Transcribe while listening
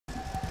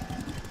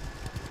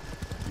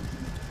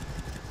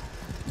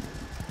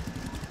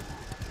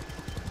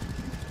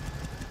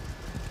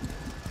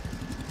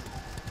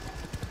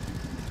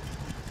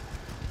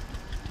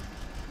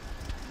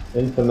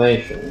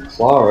Information.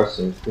 Clara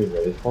seems to be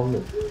really fond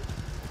of you.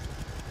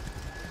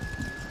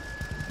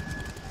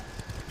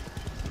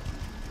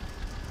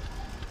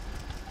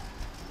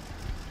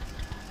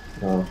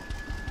 Oh.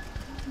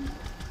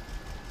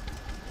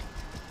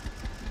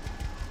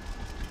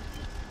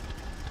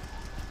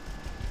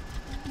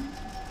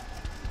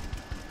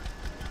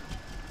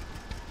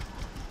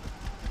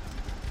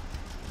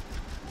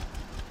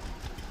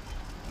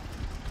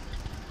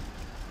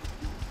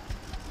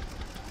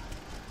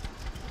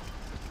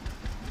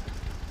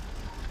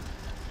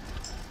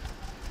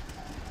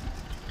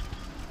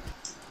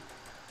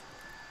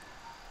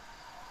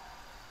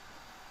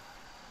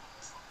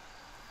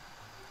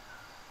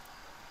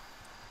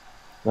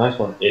 Nice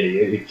one,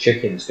 idiot. Your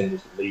chickens can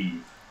just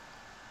leave.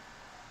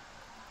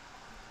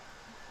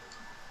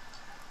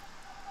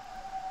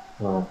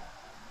 Oh.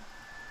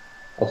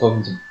 I was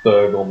hoping to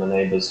burgle my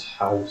neighbour's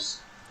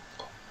house.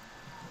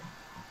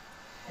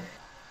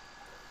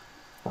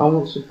 How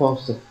am I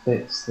supposed to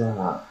fix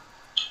that?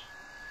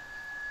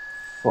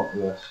 Fuck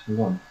this. I'm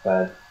going to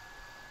bed.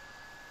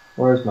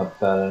 Where is my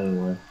bed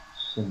anyway?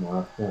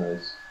 Somewhere. There it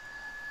is.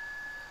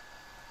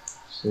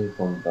 Sleep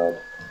on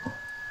bed.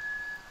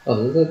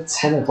 Oh, there's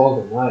 10 o'clock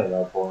at night at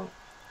that point.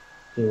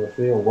 You will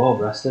feel well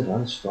rested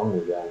and strong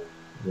again.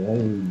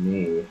 Yay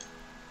me.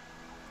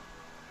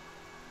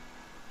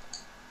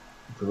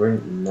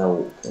 Drink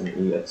milk and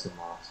eat a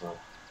tomato.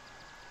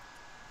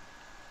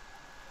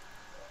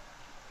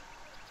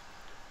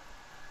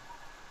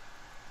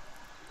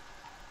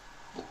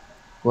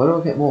 Where do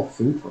I get more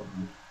food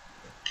from?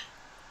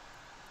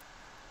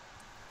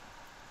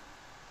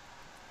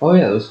 Oh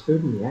yeah, there's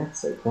food in the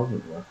attic,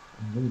 wasn't there?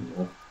 I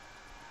remember.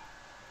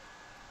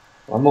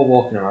 I'm not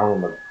walking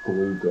around with a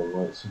glue gun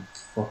like some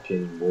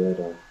fucking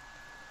weirdo.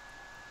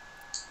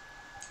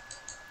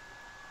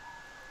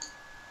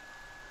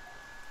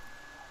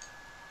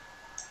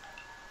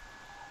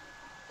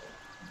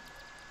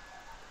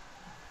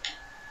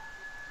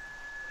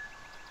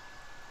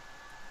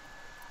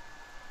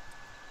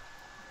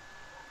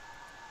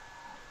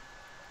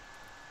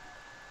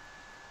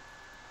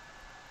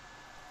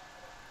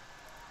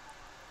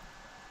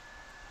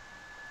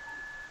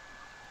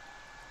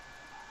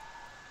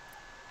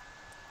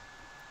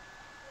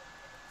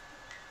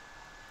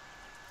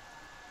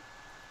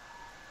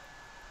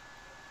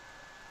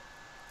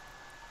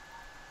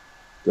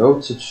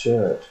 Go to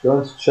church.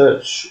 Going to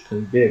church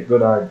can be a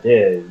good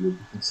idea. You'll be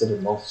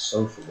considered more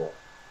sociable.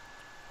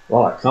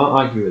 Well, I can't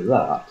argue with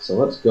that, so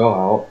let's go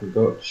out and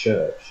go to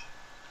church.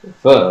 But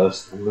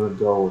first, I'm gonna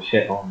go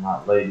hit on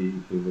that lady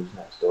who lives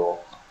next door.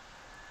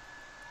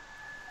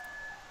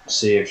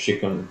 See if she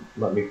can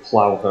let me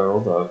plough her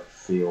other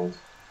field.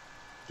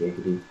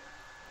 Giggity.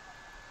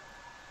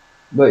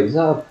 Wait, is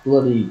that a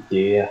bloody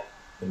deer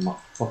in my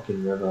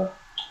fucking river?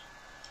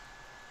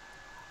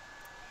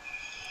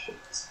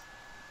 Shit.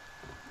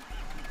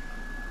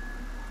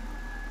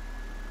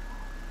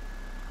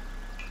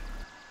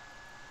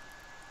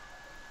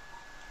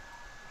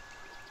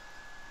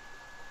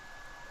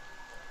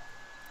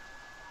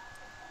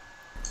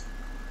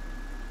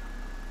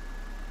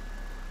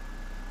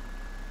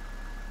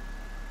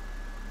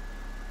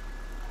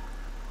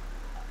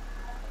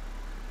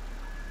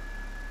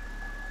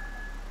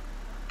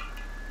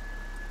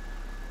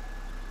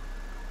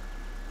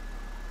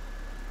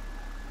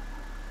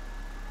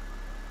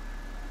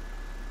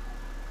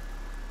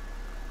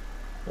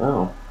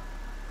 Oh.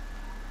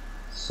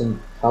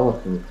 Some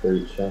pelican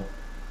creature.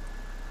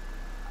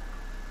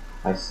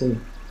 I see.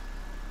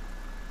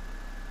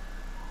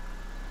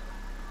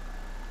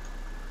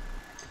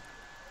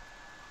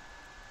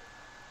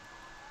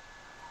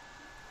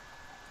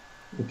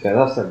 Okay,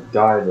 that's a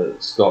guy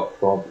that's got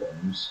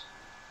problems.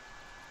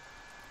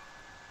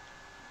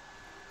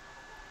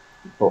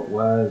 But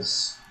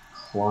where's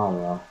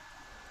Clara?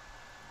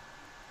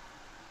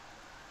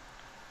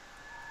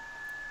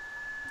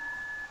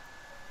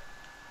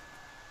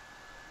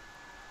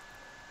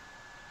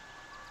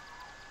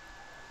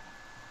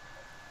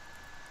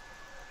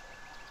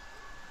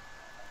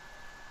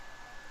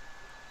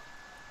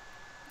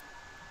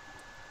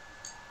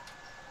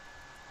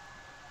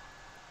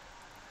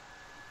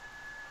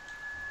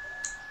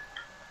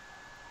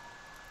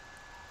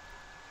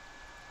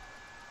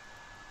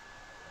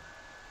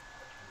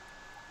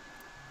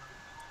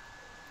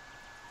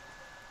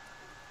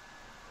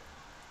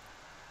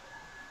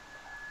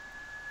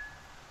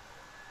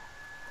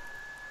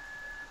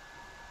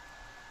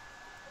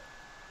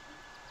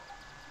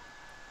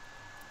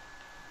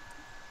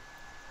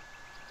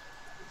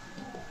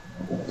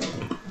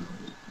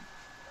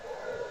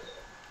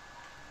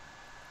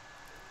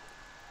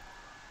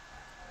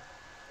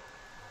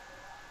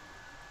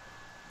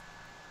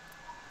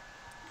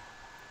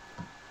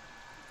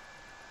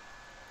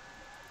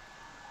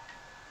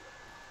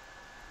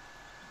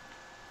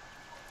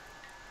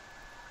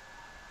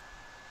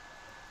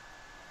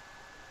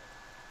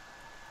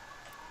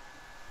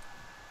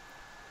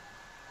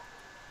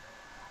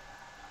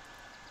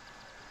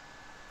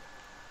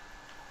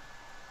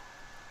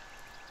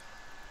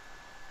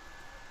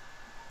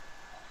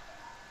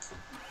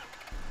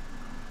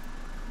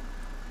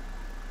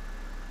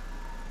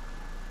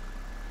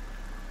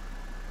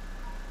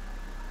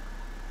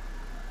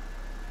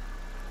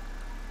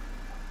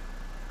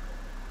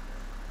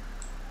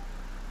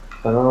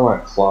 I don't know where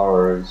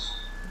Clara is.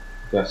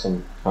 I guess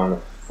I'm kind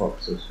of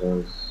fucked as far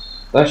as...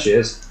 There she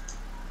is!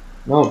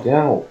 No, get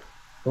out!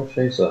 Don't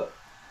chase her.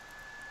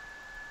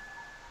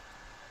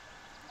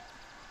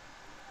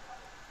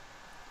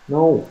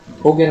 No!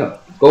 Go get her!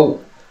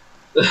 Go!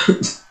 Can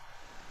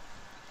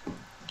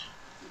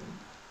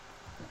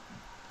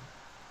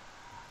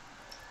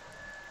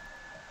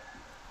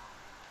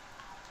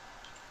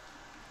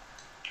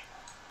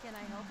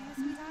I help you,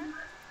 sweetheart?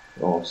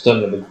 Oh, I'm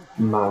starting to be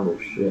mad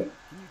as shit.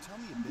 Can you tell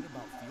me a bit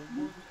about field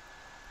work?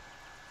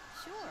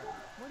 Sure.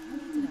 What do you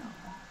need to know?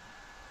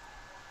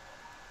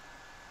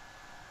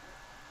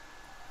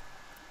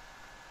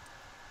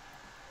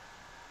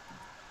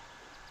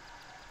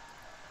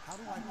 How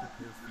do I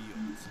prepare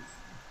fields?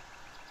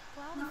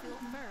 Plow the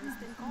field first,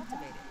 then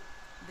cultivate it.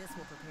 This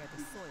will prepare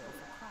the soil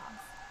for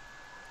crops.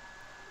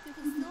 You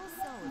can still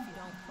sow if you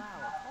don't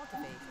plow or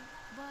cultivate,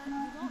 but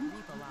you won't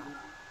reap a lot.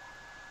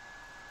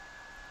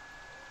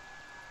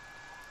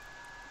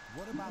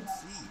 What about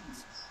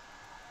seeds?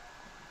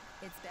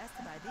 It's best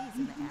to buy these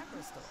in the agro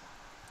store.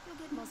 You'll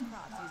get most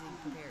crops using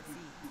prepared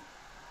seeds.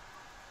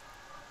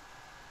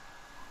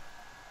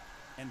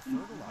 And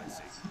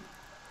fertilizing?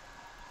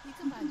 You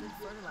can buy good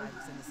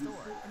fertilizers in the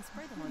store and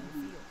spray them on your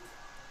fields.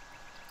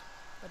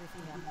 But if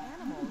you have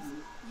animals,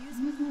 use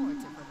manure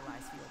to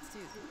fertilize fields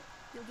too.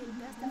 You'll get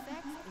best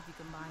effects if you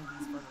combine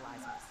these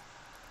fertilizers.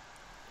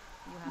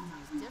 You'll have to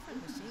use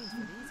different machines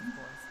for these, of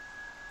course.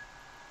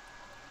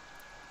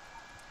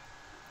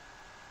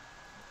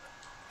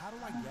 How do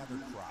I gather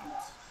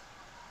crops?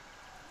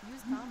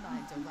 Use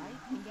combines to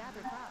ripe and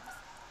gather crops.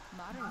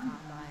 Modern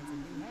combines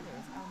and new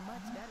headers are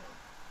much better.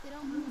 They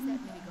don't lose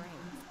that many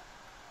grains.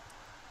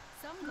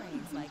 Some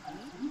grains, like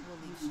wheat, will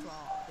leave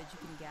straw that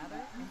you can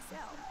gather and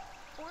sell,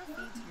 or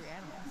feed to your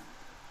animals.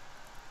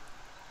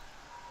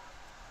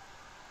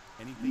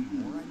 Anything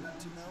more I need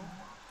to know?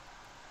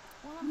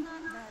 Well, I'm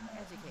not that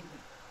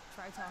educated.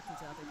 Try talking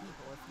to other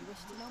people if you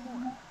wish to know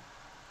more.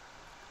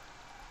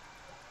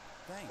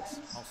 Thanks.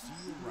 I'll see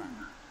you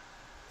around.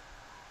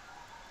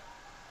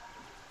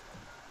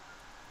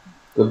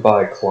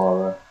 Goodbye,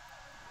 Clara.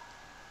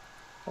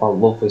 Our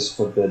love is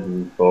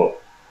forbidden,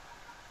 but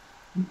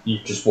you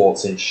just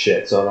walked in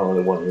shit, so I don't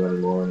really want you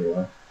anymore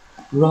anyway.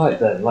 Right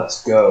then,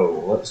 let's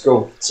go. Let's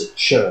go to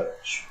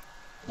church.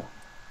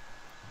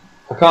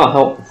 I can't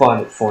help but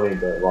find it funny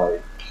that,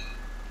 like,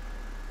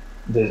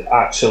 there's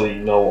actually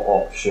no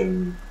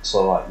option to,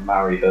 like,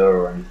 marry her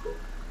or anything.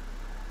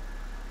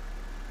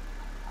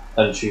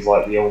 And she's,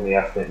 like, the only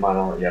ethnic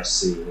minority I've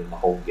seen in the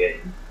whole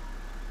game.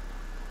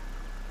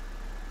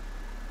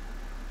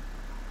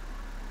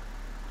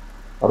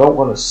 I don't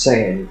want to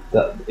say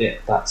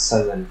that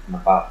says anything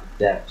about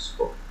the devs,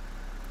 but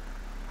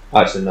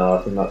actually no,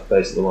 I think that's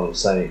basically what I'm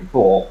saying.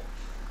 But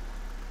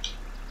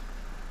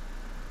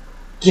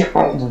get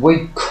out of the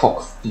way,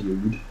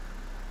 cockfield!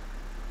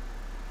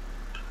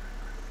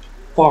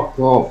 Fuck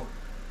off!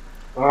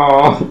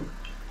 Oh.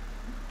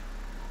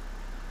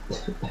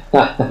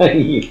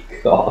 You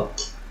cock!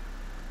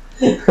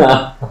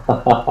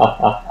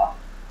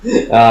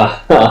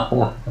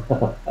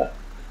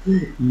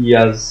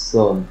 Yes,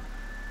 son.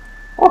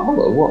 Oh,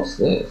 hello, what's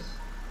this?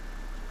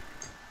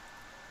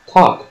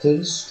 Talk to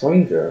the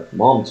stranger.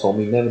 Mom told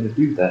me never to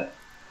do that.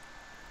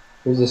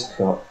 Who's this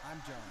cup?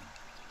 I'm John.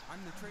 I'm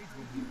the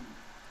tradesman here.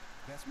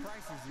 Best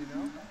prices, you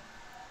know?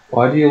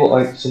 Why do you look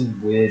like some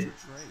weird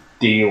What's your trade?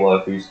 dealer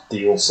who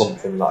deals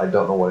something that I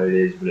don't know what it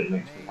is, but it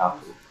makes me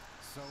happy?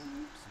 Soap,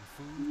 some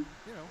food,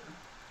 you know.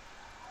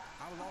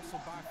 I will also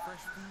buy fresh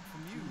food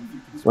from you if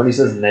you can. When he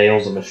says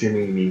nails, I'm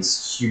assuming he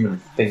means human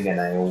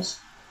fingernails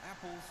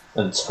Apples,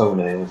 and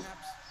toenails.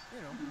 perhaps,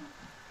 you know.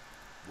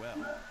 Well,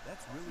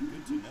 that's really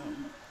good to know.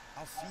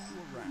 I'll see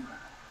you around.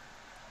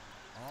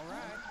 All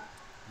right.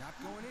 Not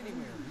going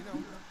anywhere, you know.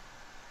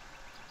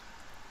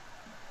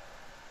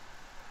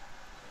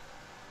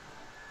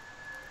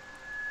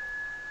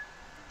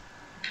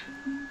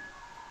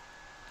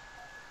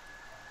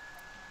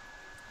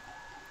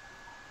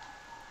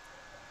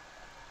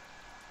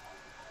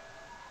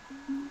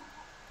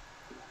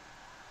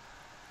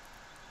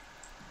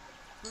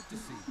 Good to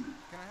see you.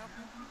 Can I help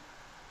you?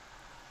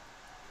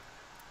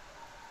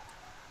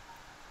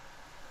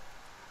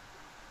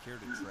 Care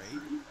to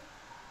trade?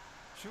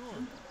 Sure.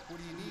 What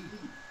do you need?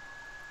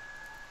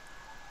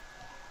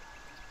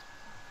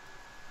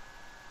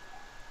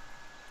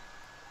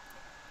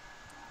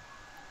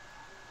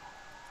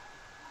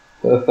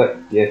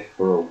 Perfect gift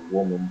for a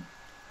woman.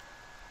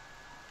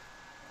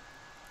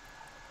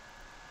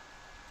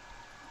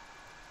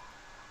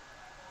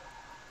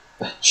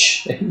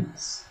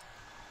 Jeez.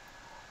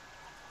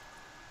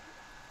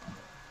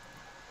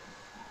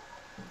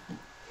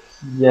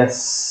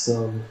 Yes,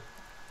 son.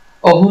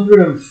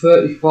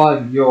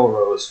 135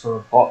 euros for a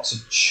box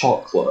of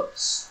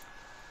chocolates.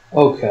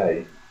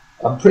 Okay.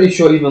 I'm pretty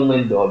sure even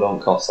Lindor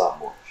don't cost that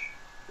much.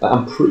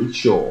 I'm pretty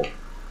sure.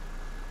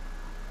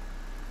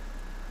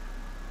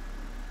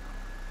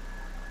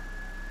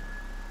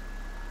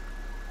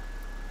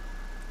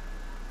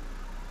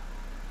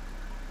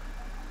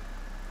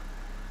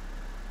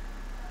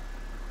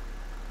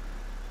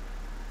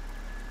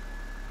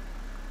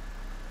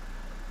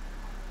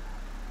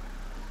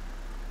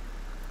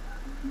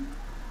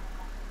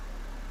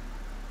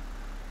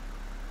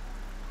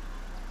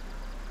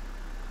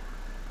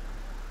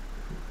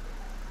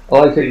 I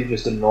like how you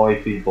just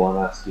annoy people and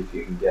ask if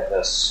you can get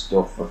their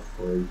stuff for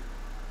free.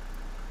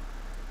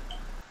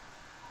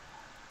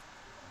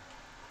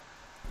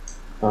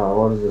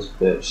 Oh, what does this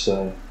bitch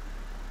say?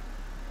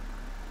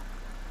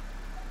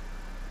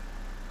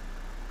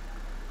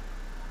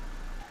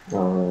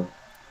 Oh,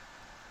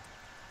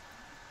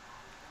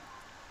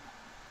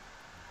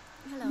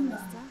 Hello,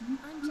 mister.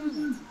 I'm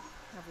Janet.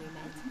 Have we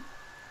met?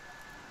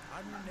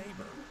 I'm your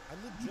neighbor. I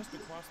live just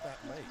across that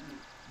lake.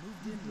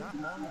 Moved in not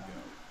long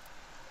ago.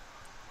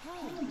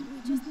 Hey, we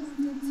just moved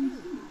in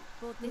too.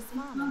 Bought this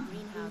farm and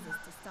greenhouses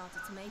to start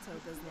a tomato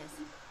business.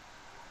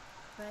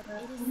 But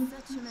it is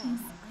such a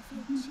mess. I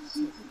feel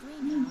cheated. The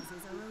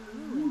greenhouses are a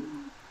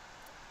ruin.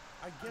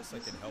 I guess I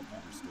can help you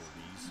restore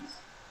these.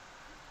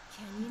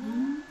 Can you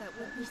now? That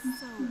would be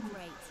so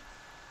great.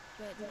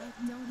 But I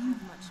don't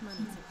have much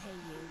money to pay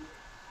you.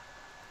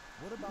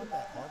 What about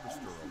that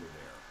harvester over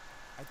there?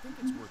 I think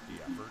it's worth the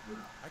effort.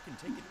 I can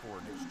take it for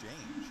an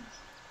exchange.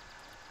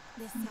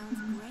 This sounds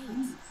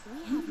great.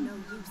 We have no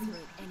use for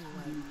it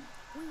anyway.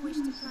 We wish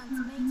to plant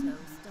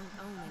tomatoes, don't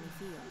own any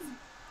fields.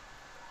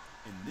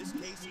 In this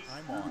case,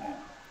 I'm on it.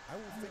 I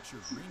will fix your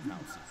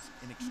greenhouses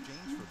in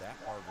exchange for that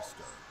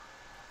harvester.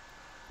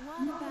 What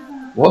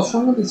about what's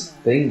wrong with his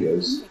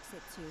fingers? fix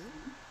it too?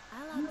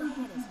 I'll add the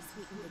header to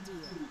sweeten the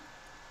deal.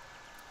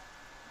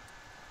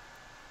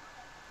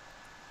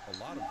 A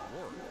lot of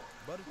work,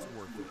 but it's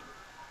worth it.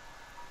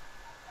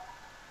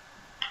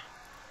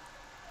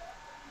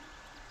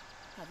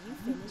 Have you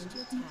finished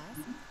your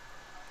task?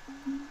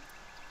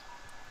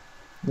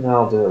 No,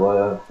 I'll do it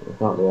later. I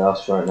can't be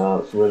asked right now.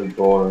 It's really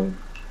boring.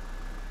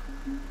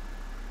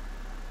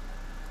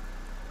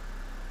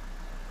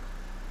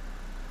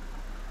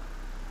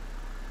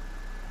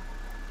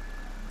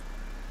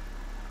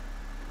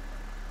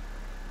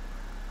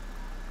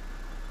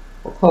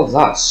 What the hell's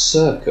that?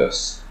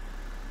 Circus?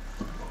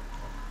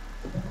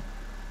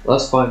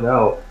 Let's find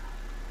out.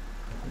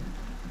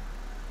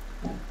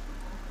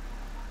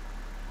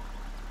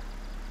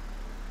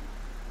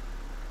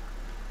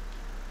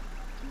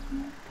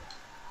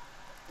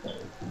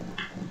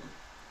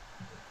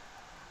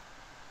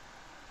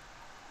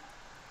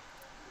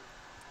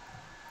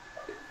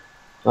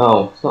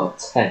 Oh, it's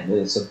not a tent,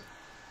 it's a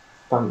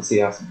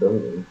fancy ass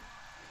building.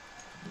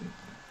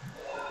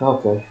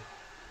 Okay.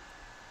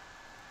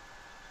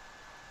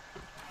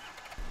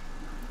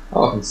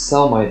 Oh, I can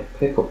sell my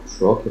pickup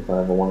truck if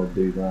I ever want to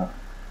do that.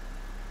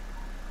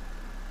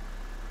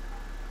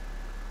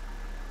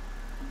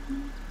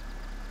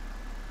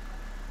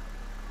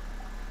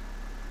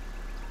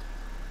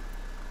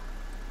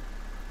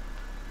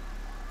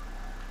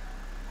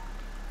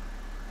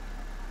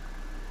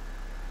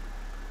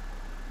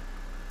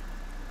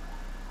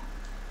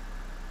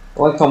 I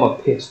like how my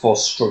PS4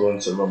 is struggling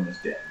to run this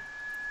game.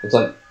 It's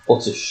like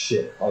utter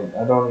shit. Like,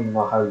 I don't even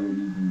know how you would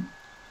even...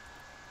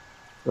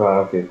 Right,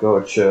 okay, go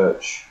to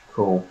church.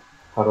 Cool.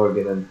 How do I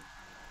get in?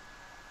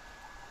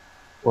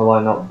 Will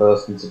I not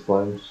burst into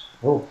flames?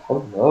 Oh,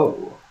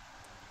 hello.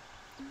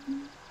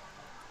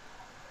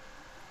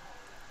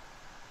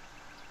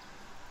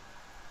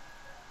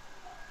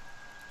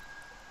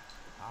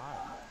 Hi.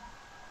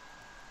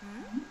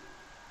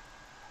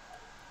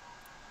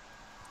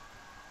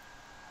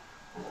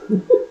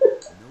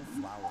 No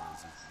flower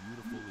is as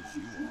beautiful as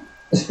you are.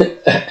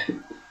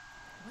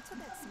 What's with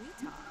that sweet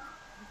talk?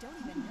 I don't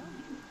even know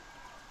you.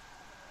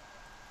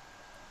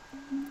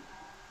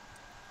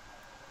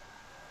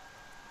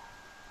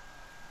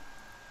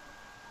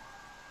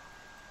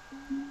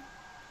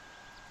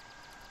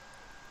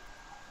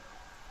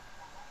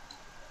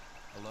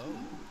 Hello?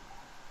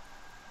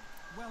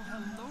 Well,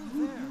 hello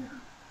there.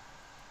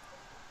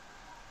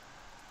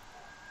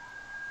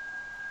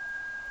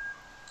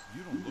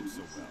 You don't look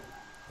so well.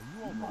 Are you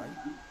all right?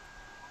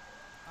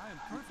 I am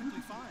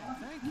perfectly fine,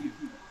 thank you.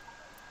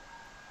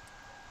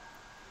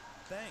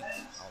 Thanks.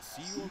 I'll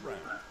see you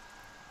around.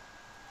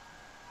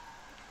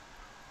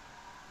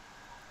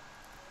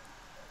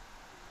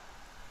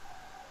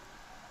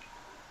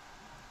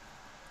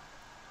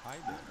 Hi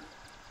there.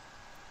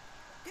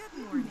 Good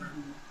morning.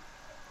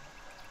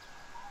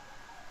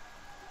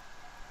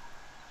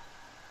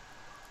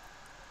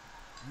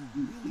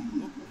 You really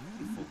look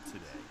beautiful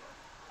today.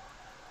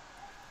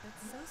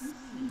 That's so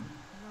sweet.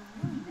 You're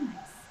really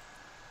nice.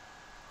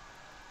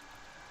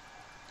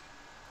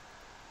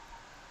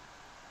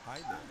 Hi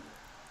there.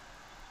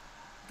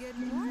 Good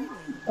morning.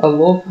 I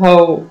love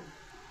how...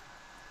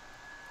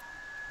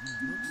 You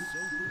look so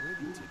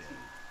pretty today.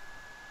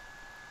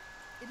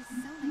 It is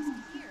so nice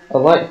to hear. I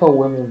like how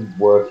women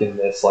work in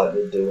this like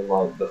they do in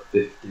like the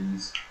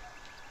 50s.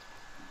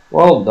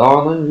 Well,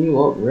 darling, you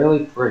look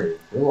really pretty.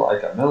 You look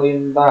like $1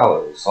 million,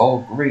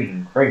 all green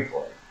and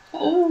crinkly.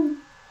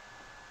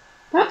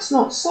 That's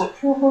not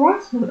sexual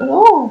harassment at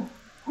all.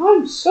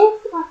 I'm so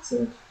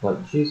flattered.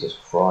 Like, Jesus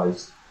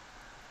Christ.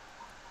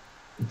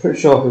 I'm pretty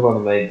sure whoever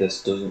made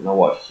this doesn't know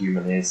what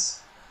human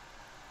is.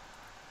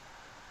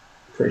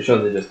 Pretty sure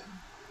they just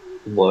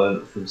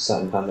learned from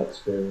second-hand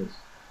experience.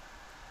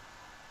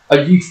 Are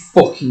you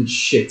fucking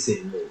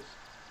shitting me?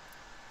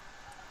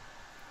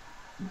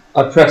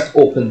 I pressed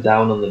up and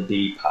down on the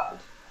D-pad.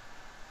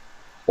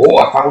 Oh,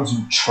 I found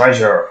some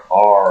treasure!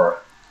 Or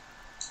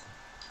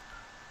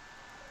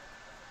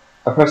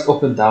I pressed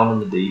up and down on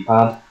the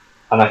D-pad,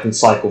 and I can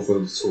cycle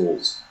through the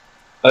tools.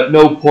 At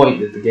no point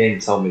did the game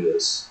tell me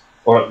this,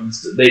 or at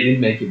least they didn't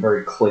make it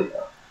very clear.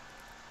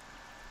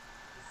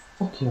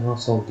 Fucking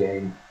arsehole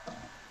game.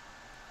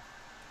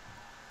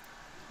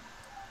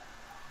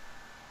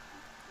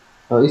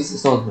 At least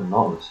it's not as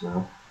monotonous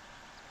now.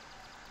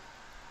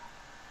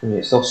 I mean,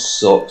 it still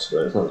sucks,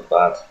 but it's not as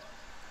bad.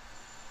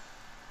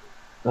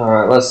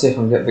 Alright, let's see if I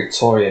can get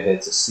Victoria here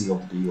to seal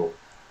the deal.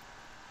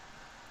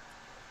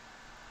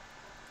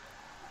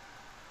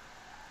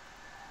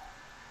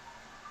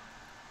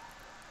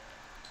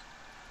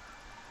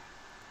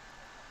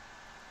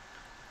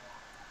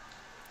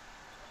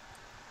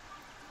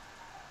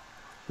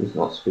 She's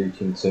not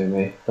speaking to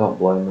me, don't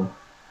blame her.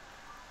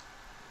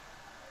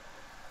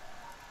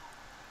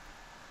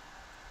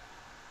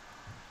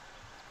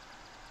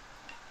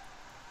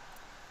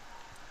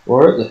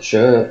 We're at the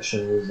church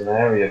and there's an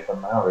area for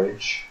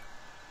marriage.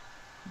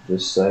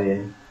 Just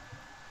saying.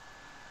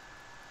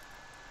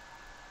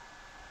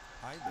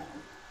 Hi there.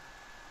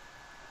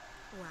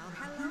 Well,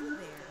 hello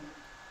there.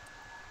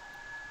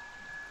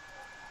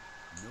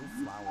 No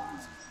flower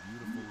is as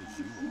beautiful as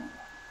you are.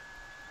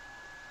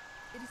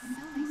 It is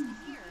so nice to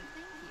hear.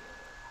 Thank you.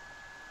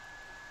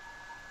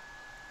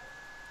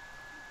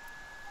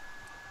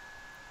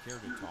 Care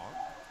to talk?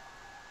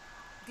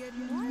 Good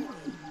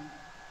morning.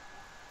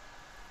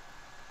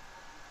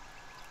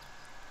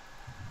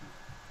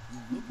 You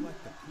look like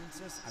the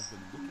princess I've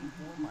been looking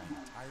for my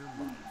entire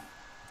life.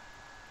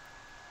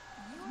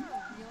 You are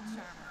a real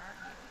charmer,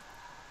 aren't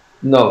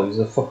you? No, he's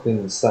a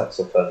fucking sex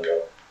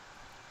offender.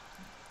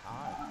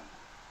 Hi.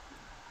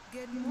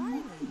 Good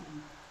morning.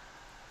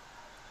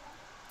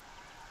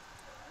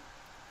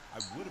 I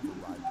would have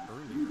arrived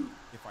earlier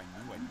if I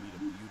knew I'd meet a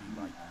beauty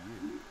like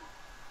you.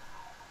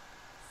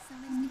 So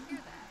nice to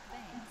hear that.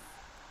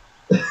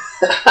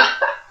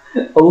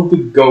 Thanks. I love the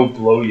go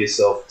blow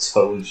yourself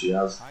tone she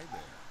has. Hi there.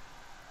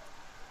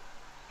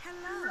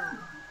 Hello.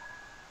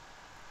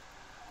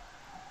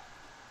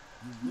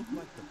 You look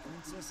like the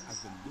princess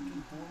I've been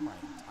looking for my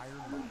entire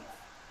life.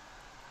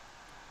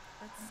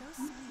 That's so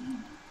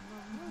sweet.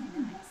 You're really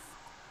nice.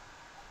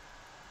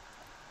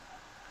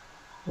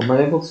 Am I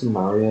able to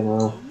marry her now?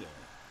 Hello there.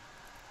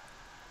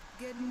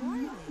 Good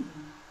morning.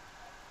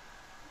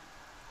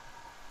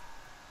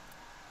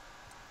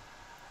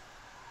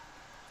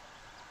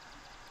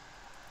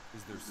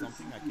 Is there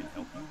something I can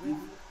help you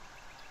with?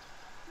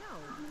 No,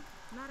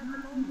 not at the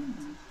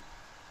moment.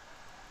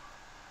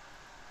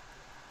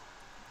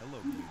 Hello,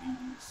 beauty.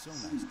 So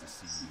nice to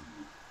see you.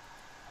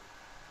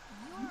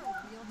 You are a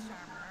real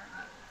charmer, aren't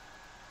you?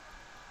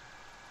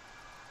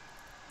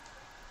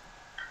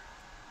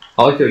 I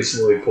like how he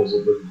slowly pulls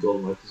up with the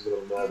gun like he's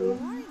gonna murder Good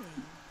him. morning.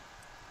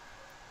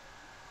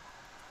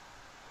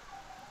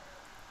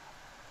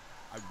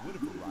 I would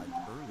have arrived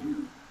earlier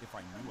if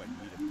I knew I'd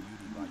meet a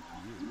beauty like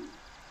you.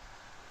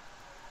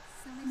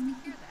 So nice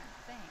to hear that.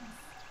 Thanks.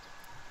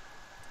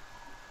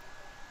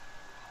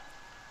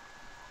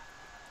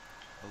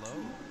 Hello.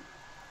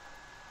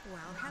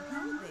 Well,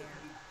 hello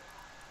there.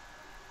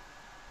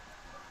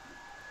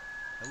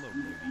 Hello,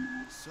 beauty.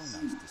 So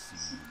nice to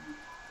see you.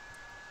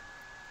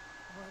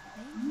 Well,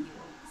 thank you.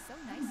 So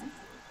nice of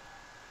you.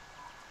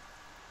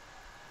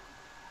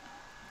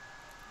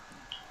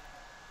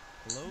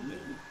 Hello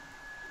there.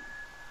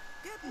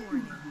 Good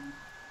morning.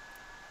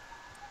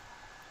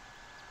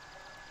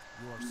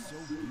 You are so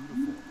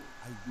beautiful.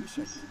 I wish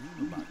I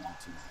dream about you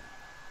tonight.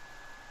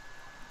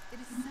 It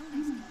is so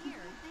nice to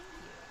hear. Thank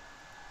you.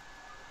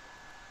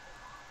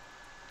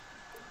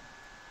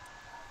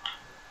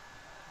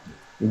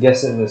 I'm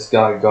guessing this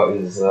guy got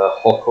his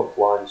hookup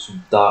lines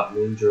from Dark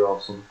Ninja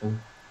or something.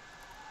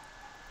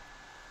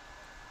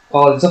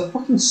 Oh, there's a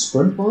fucking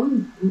sprint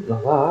button? Didn't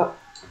know that.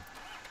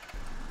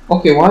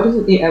 Okay, why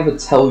doesn't he ever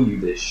tell you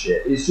this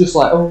shit? It's just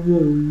like, oh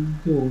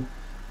no,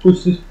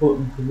 push this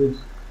button for this,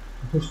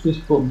 push this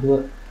button for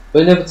that.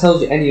 But it never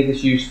tells you any of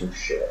this useful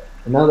shit.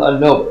 And now that I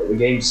know it, the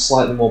game's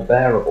slightly more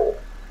bearable.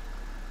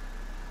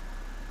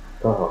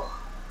 Ugh.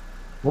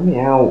 Let me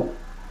out.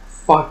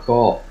 Fuck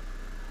off.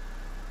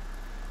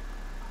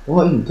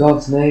 What in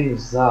God's name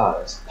is that?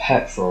 It's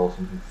petrol or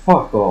something.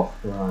 Fuck off.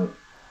 Right.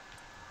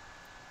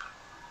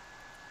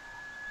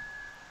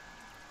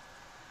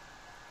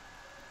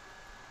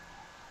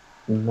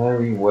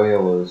 Merry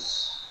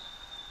Whalers.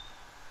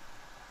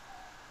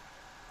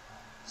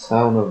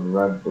 Town of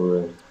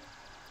Redbury.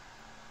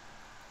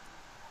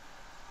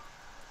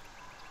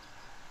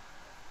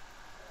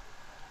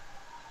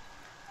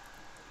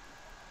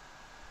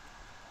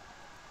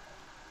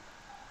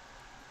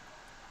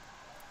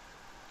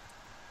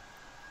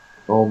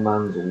 Old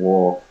Man's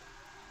Wharf.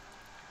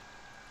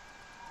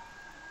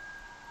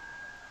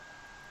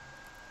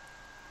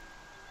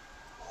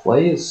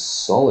 Player's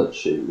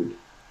Solitude.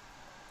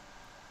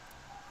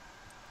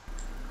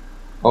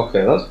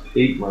 Okay, that's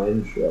piqued my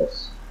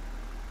interest.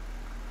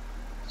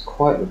 It's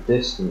quite the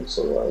distance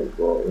away,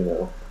 but you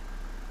know,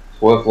 it's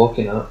worth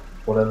looking at,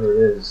 whatever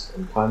it is.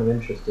 I'm kind of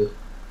interested.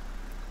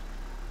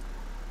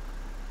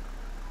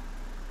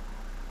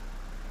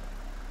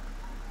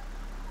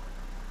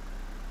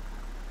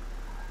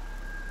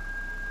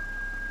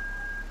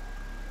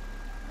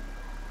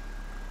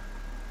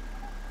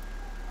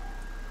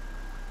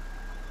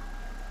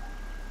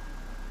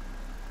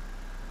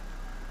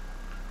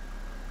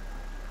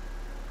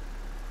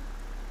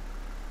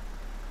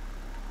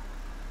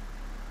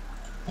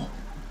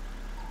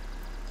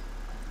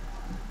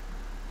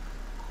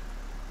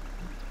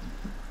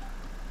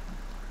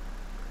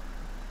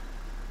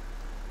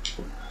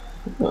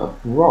 Oh,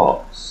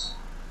 rocks.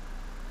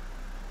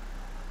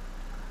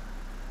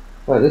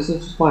 Wait, this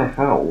is just my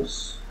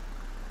house.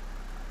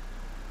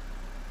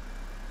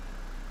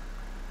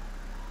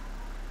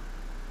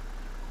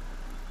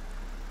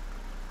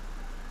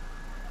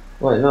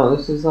 Wait, no,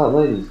 this is that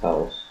lady's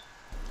house.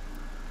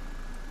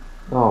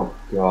 Oh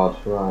god,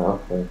 right,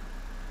 okay.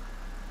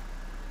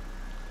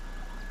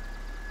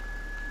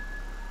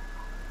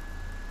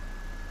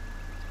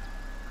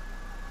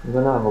 I'm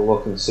gonna have a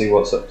look and see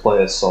what's at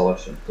Player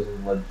Solution, because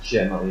I'm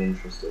legitimately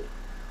interested.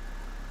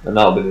 And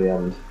that'll be the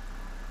end.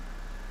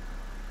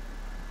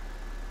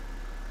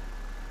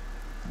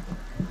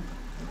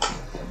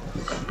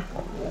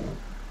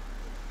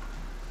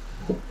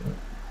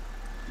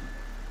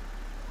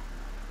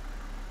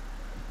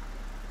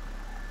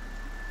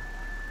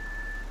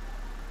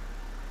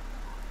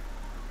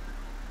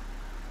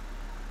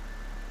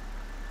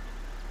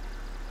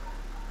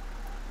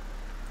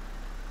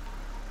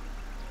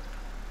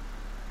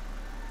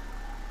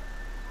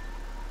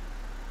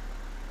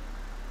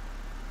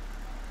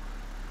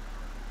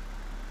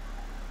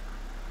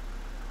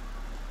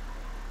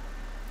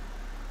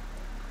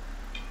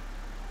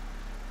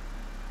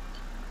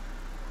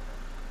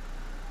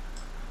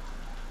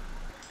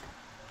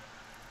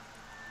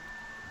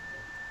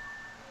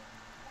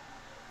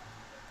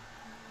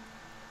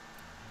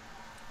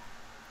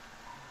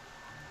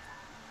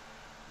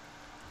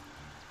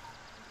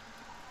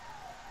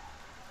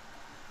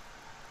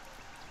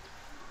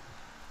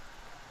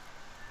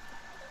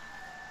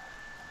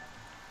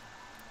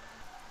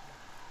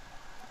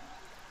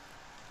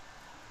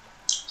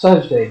 So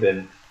how's your day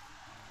been?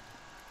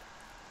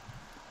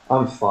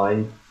 I'm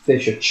fine.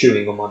 Fish are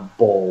chewing on my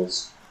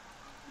balls.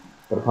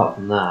 But apart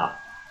from that,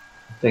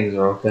 things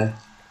are okay.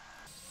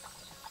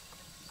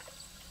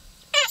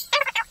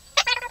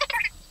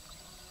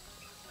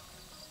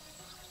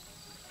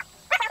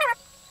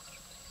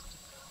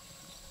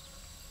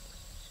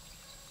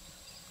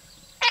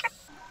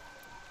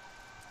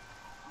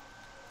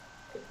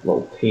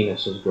 Little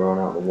penis has grown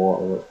out of the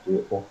water, that's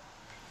beautiful.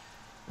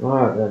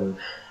 Alright then.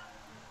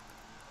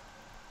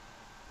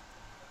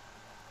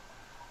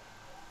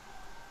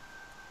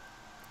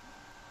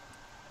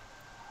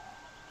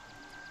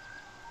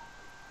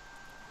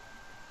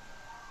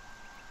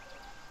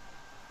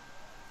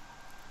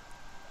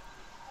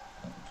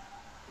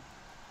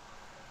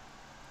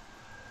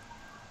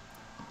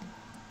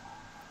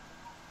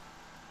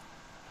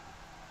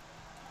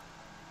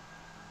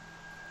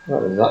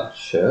 What is that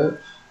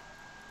church?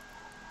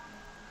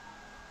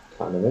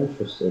 Kind of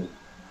interested.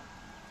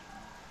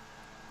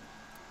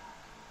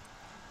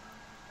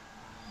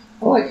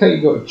 I like how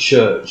you go to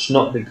church,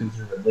 not because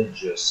you're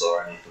religious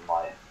or anything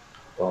like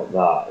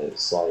that.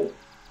 It's like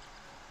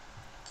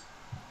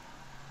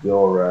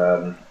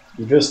you're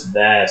just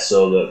there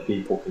so that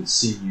people can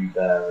see you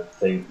there and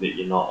think that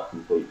you're not a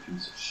complete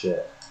piece of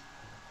shit.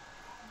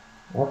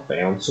 I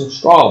found some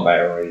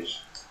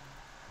strawberries.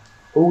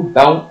 Who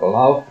don't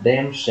love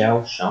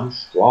themselves some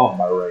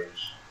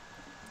strawberries?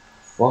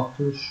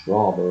 Fucking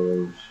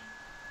strawberries.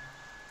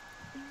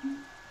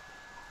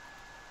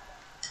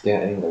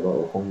 Getting a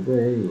little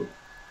hungry.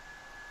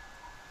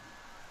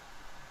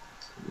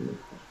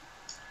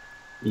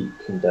 Eat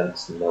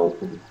condensed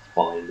milk and be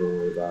fine, don't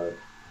worry about it.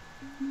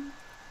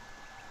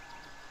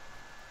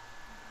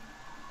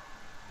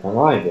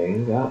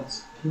 Arriving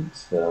at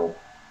Peaksville.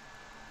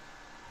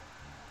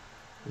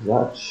 Is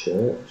that a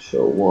church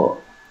or what?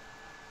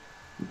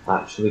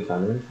 I'm actually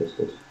kind of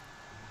interested.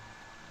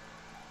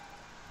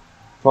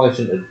 Probably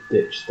shouldn't have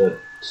ditched the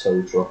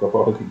tow truck, I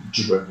probably could have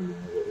driven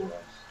a little less.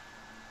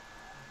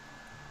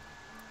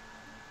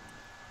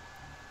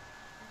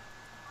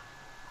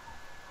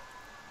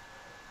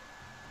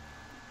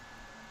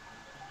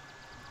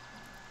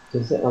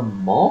 Is it a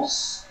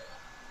mosque?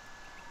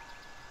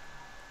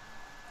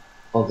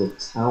 Or the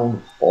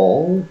town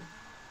hall?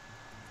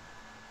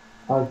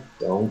 I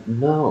don't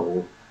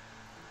know.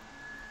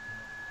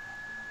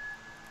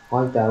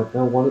 I don't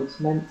know what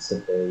it's meant to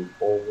be,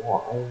 or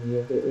what any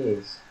of it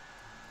is.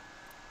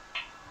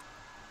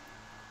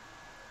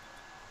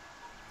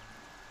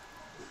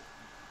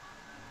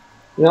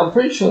 You know, I'm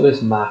pretty sure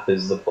this map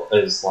is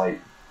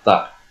like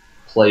that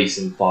place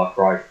in Far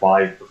Cry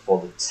 5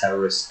 before the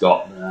terrorists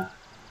got there.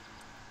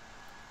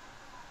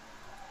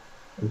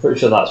 I'm pretty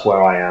sure that's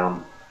where I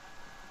am.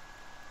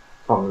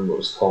 Can't remember what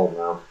it's called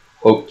now.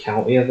 Oak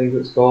County, I think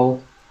it's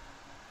called.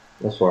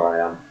 That's where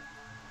I am.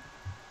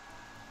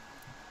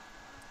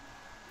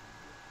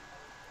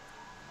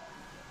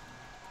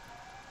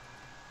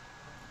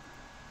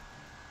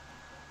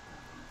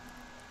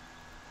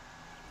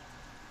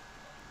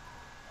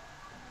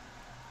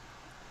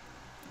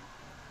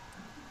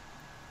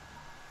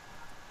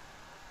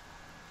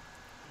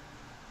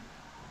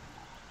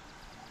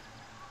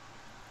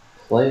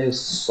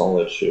 Player's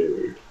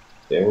Solitude.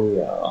 Here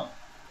we are.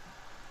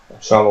 I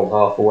travelled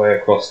halfway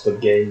across the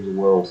game's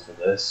world for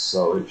this,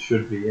 so it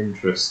should be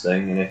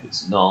interesting, and if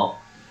it's not,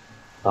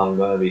 I'm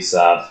gonna be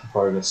sad. I'm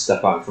probably gonna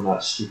step out from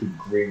that stupid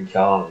green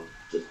car and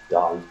just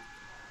die.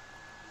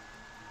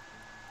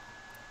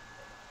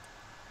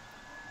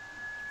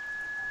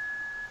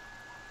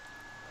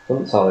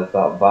 Couldn't tell if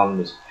that van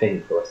was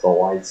pink or if the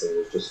lighting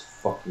was just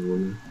fucking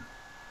running.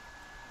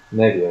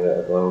 Maybe a bit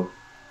of both.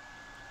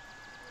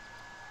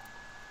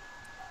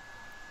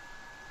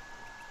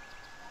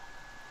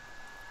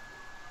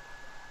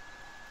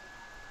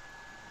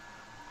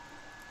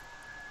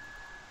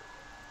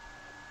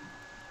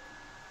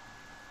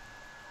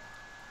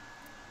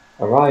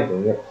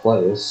 Arriving at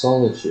Player's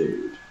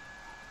Solitude.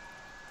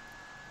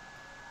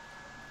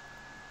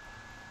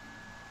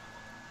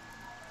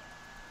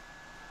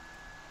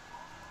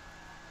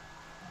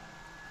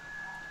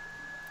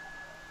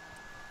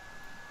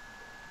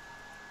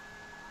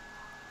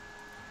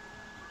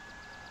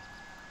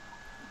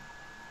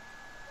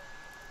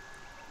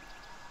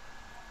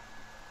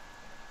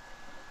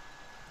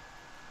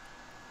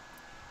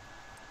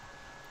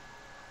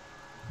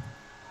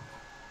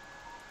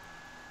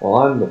 Well,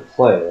 I'm the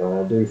player, and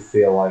I do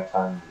feel like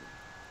I'm...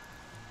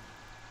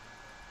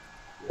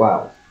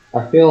 Well,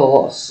 I feel a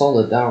lot of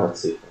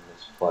solidarity from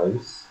this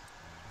place,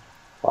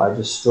 but I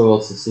just struggle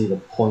to see the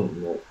point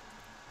in it.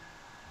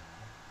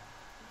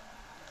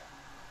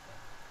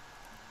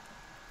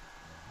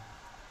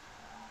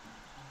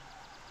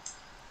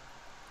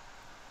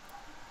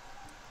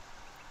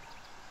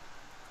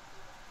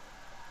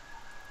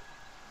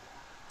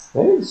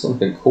 Maybe there's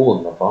something cool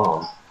in the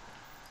barn.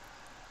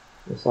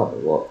 Let's have a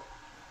look.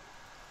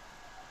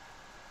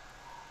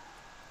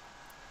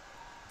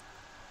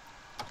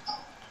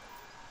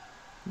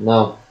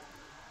 No,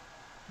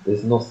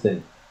 there's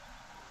nothing.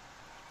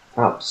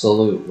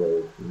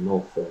 Absolutely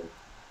nothing.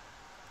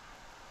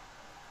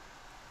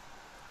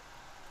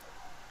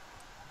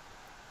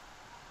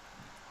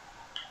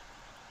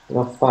 Can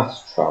I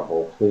fast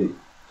travel? Please,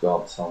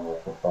 God, tell me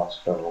I can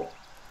fast travel.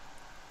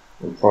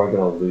 I'm probably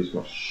gonna lose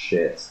my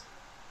shit.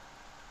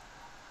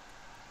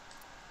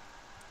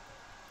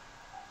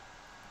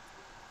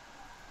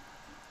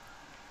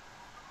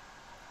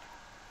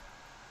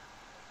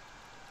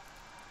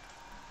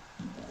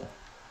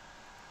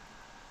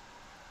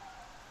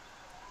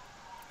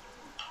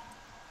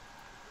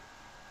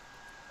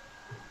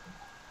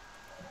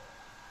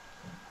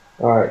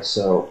 Alright,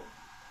 so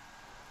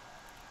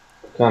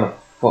I kind of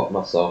fucked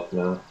myself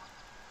now.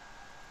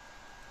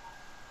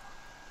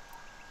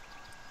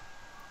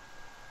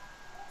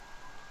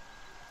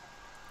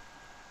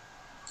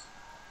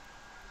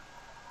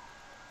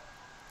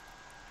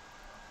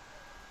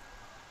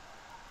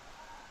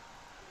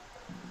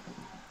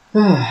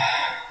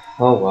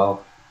 Oh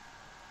well.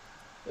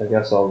 I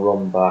guess I'll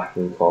run back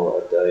and call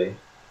it a day.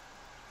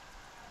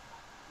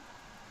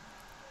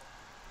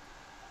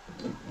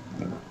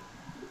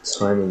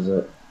 What time is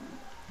it?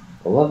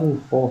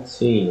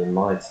 11:14 in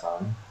my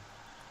time.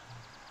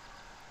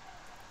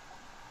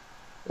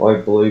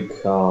 White blue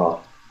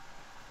car.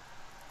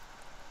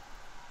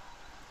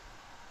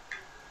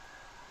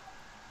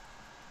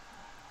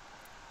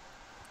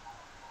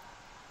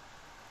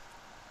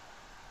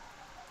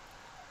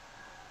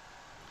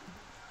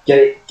 Get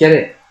it, get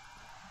it!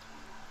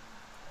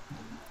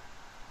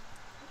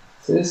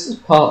 So this is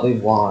partly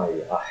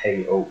why I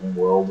hate open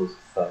world as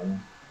a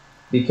thing.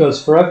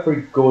 Because for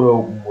every good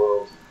open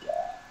world you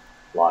get,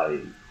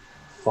 like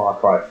Far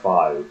Cry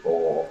 5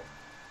 or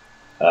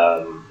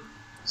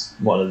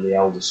one of the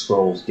Elder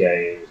Scrolls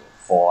games or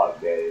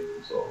Fallout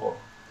games or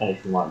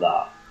anything like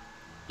that,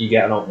 you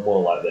get an open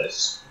world like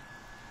this.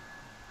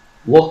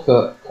 Look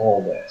at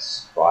all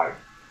this, right?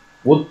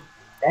 Would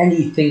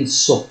anything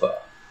suffer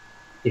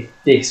if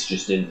this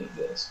just didn't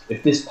exist?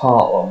 If this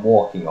part that I'm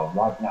walking on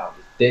right now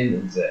just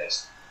didn't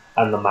exist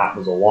and the map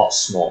was a lot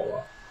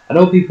smaller? I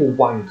know people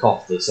wank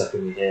off the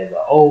second you hear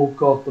that, oh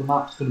god, the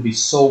map's going to be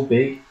so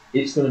big,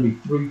 it's going to be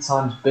 3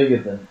 times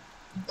bigger than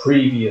the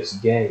previous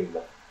game.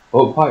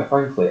 But quite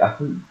frankly, I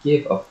couldn't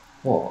give a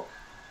fuck.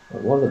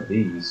 Like, what are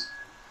these?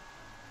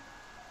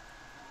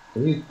 Are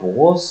these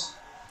boars?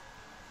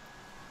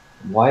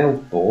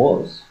 Wild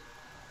boars?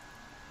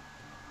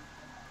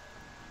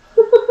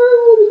 Look at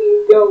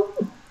you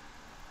go!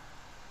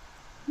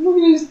 Look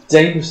at this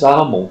dangerous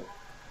animal.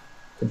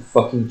 Could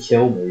fucking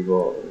kill me,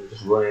 but I'm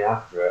just running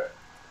after it.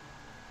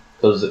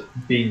 Because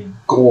being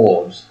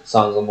gorged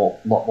sounds a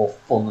lot more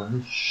fun than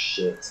this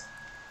shit.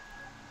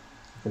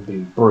 If I'm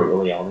being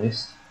brutally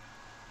honest.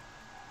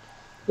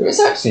 There is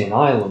actually an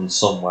island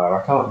somewhere,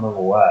 I can't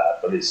remember where,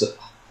 but it's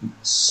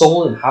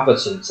sole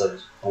inhabitants of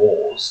its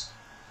boars.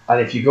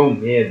 And if you go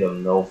near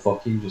them, they'll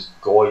fucking just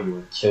gore you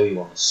and kill you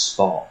on the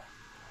spot.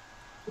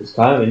 It's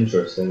kind of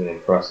interesting and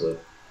impressive.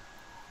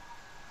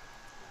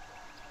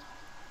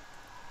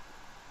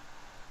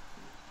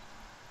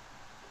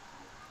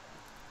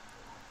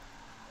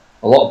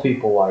 A lot of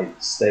people like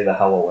stay the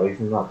hell away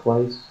from that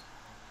place.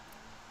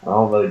 I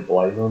don't really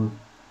blame them.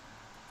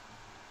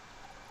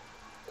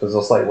 Because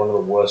that's like one of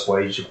the worst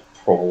ways you can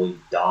probably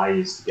die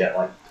is to get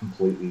like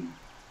completely,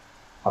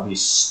 have your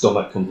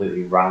stomach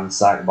completely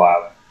ransacked by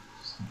a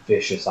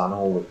vicious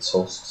animal with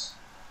tusks.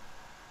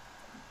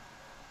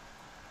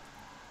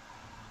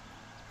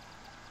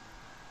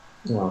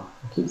 I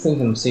keep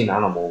thinking I'm seeing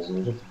animals and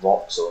they're just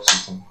rocks or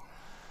something.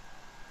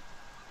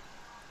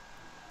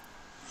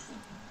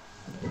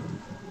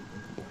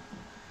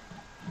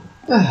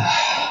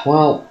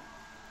 Well,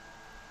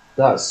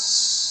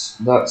 that's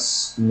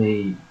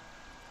me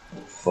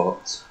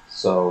fucked.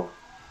 So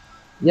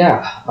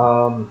yeah,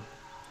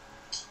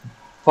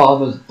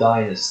 Farmer's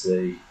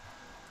Dynasty.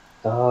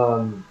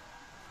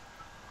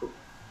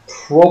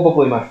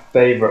 Probably my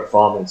favourite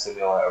farming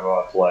simulator I've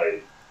ever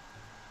played.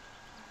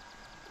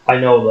 I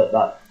know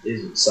that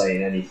isn't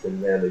saying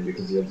anything really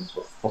because the others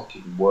were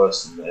fucking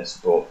worse than this,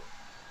 but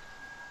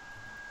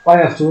I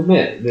have to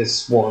admit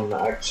this one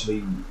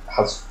actually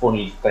has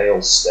funny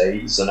fail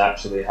states and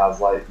actually has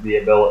like the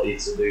ability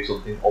to do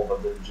something other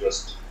than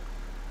just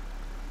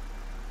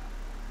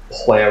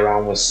play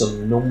around with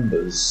some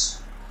numbers.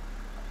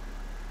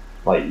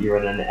 Like you're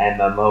in an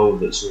MMO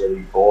that's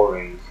really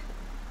boring,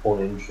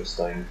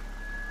 uninteresting.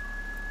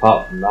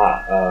 Apart from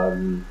that,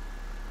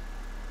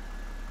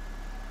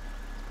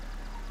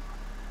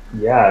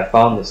 yeah, I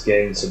found this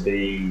game to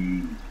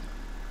be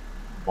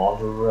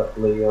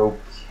moderately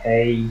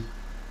okay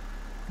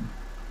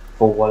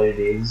for what it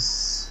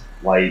is.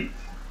 Like,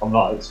 I'm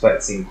not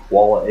expecting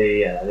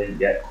quality, and I didn't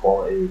get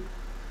quality.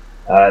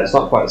 It's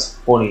not quite as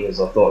funny as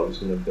I thought it was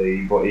going to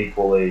be, but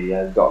equally,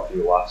 I got a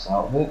few laughs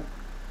out of it.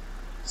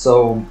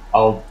 So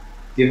I'll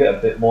give it a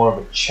bit more of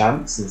a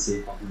chance and see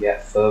if I can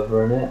get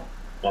further in it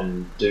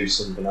and do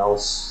something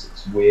else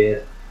that's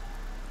weird.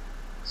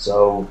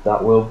 So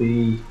that will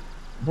be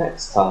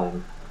next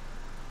time.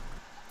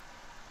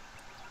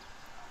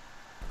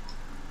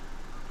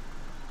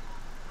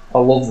 I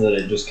love that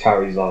it just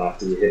carries on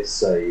after you hit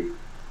save.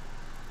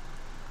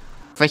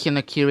 Welche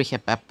neugierige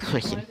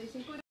Paprika.